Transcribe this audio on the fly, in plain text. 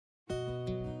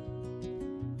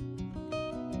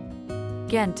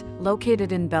Ghent,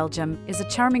 located in Belgium, is a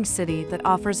charming city that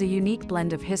offers a unique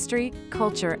blend of history,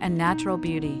 culture, and natural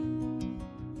beauty.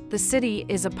 The city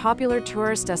is a popular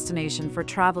tourist destination for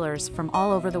travelers from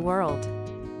all over the world.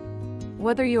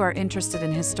 Whether you are interested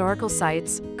in historical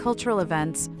sites, cultural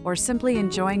events, or simply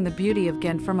enjoying the beauty of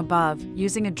Ghent from above,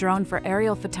 using a drone for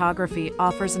aerial photography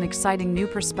offers an exciting new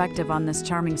perspective on this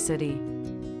charming city.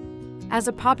 As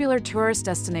a popular tourist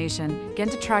destination,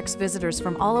 Ghent attracts visitors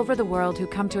from all over the world who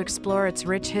come to explore its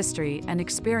rich history and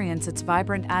experience its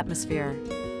vibrant atmosphere.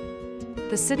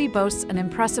 The city boasts an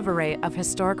impressive array of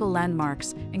historical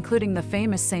landmarks, including the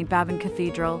famous St. Bavo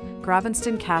Cathedral,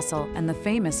 Gravensteen Castle, and the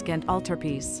famous Ghent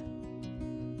Altarpiece.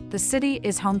 The city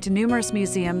is home to numerous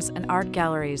museums and art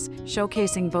galleries,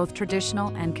 showcasing both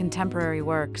traditional and contemporary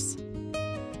works.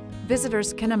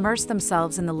 Visitors can immerse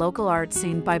themselves in the local art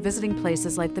scene by visiting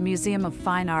places like the Museum of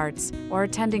Fine Arts or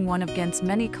attending one of Ghent's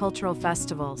many cultural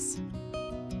festivals.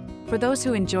 For those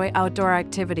who enjoy outdoor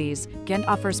activities, Ghent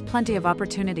offers plenty of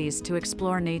opportunities to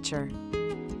explore nature.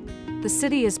 The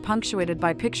city is punctuated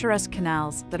by picturesque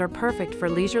canals that are perfect for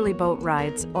leisurely boat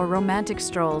rides or romantic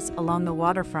strolls along the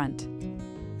waterfront.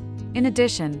 In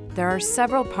addition, there are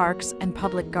several parks and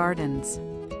public gardens.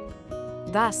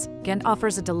 Thus, Ghent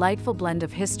offers a delightful blend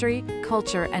of history,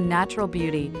 culture, and natural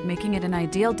beauty, making it an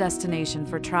ideal destination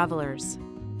for travelers.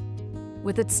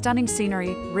 With its stunning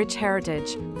scenery, rich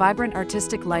heritage, vibrant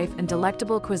artistic life, and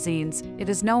delectable cuisines, it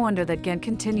is no wonder that Ghent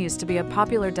continues to be a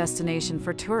popular destination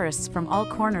for tourists from all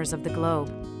corners of the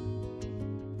globe.